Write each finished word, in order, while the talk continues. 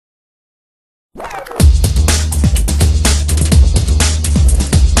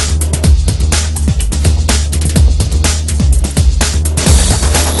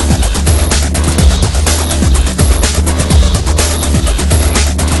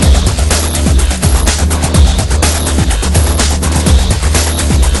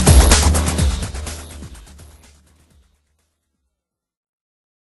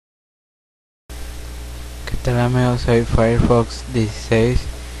amigos, soy Firefox 16.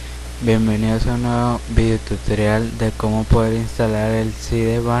 Bienvenidos a un nuevo video tutorial de cómo poder instalar el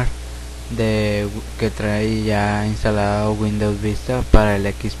sidebar que trae ya instalado Windows Vista para el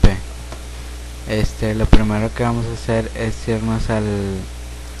XP. Lo primero que vamos a hacer es irnos al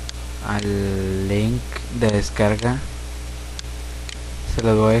link de descarga. Se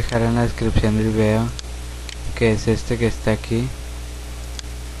los voy a dejar en la descripción del video, que es este que está aquí.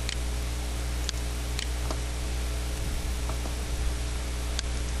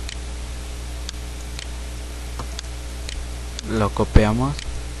 Lo copiamos,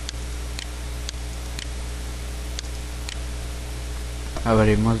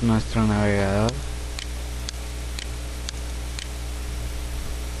 abrimos nuestro navegador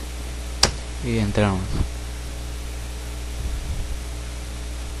y entramos.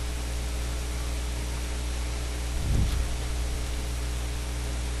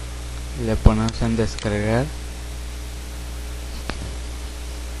 Le ponemos en descargar.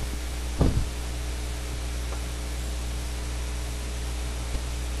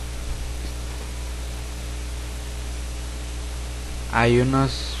 Hay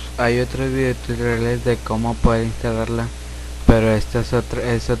otros videotutoriales de cómo poder instalarla, pero esta es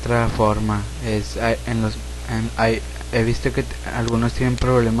otra forma. He visto que algunos tienen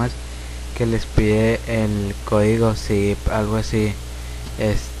problemas que les pide el código zip, algo así.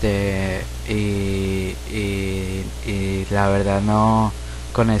 Y la verdad no,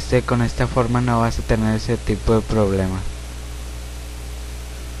 con esta forma no vas a tener ese tipo de problemas.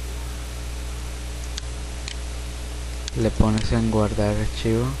 Le pones en guardar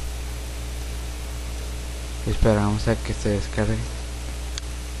archivo, esperamos a que se descargue.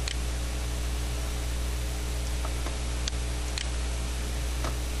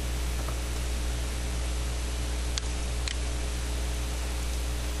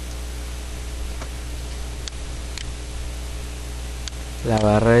 La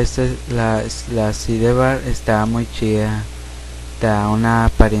barra la sidebar está muy chida, te da una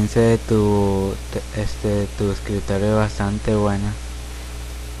apariencia de tu escritorio bastante buena.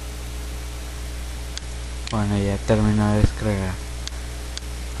 Bueno, ya terminó de descargar.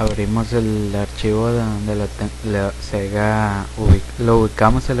 Abrimos el archivo de donde lo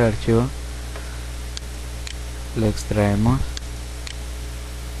ubicamos, el archivo, lo extraemos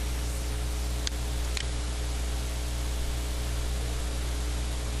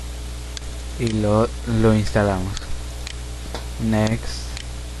y lo instalamos. Next,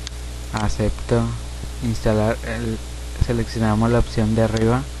 acepto, instalar. Seleccionamos la opción de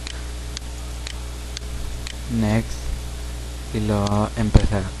arriba, next, y luego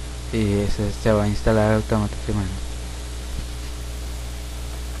empezar, y se va a instalar automáticamente.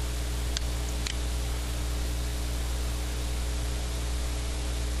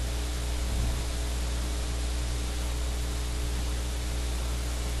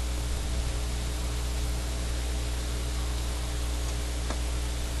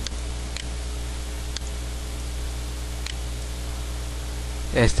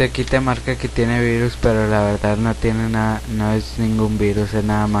 Aquí te marca que tiene virus, pero la verdad no tiene nada, no es ningún virus, es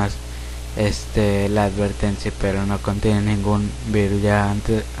nada más la advertencia, pero no contiene ningún virus. Ya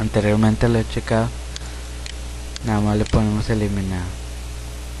anteriormente lo he checado, nada más le ponemos eliminar,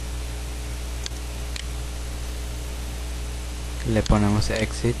 le ponemos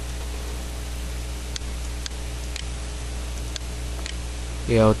exit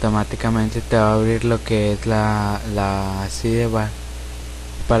y automáticamente te va a abrir lo que es la sidebar.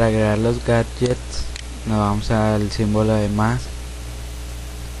 Para agregar los gadgets nos vamos al símbolo de más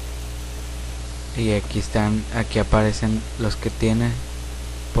y aquí aparecen los que tiene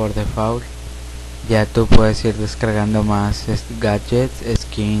por default. Ya tú puedes ir descargando más gadgets,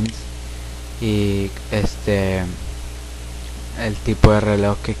 skins y el tipo de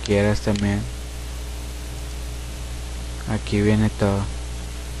reloj que quieras también. Aquí viene todo.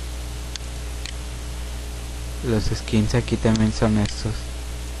 Los skins aquí también son estos.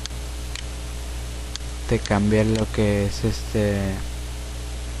 Te cambia lo que es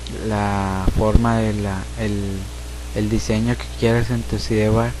la forma de el diseño que quieras en tu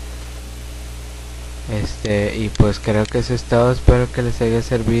sidebar. Y pues creo que eso es todo. Espero que les haya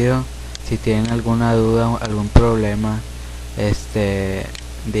servido. Si tienen alguna duda o algún problema,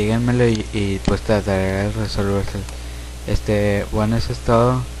 díganmelo y pues trataré de resolverlo. Bueno, eso es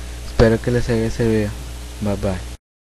todo. Espero que les haya servido. Bye bye.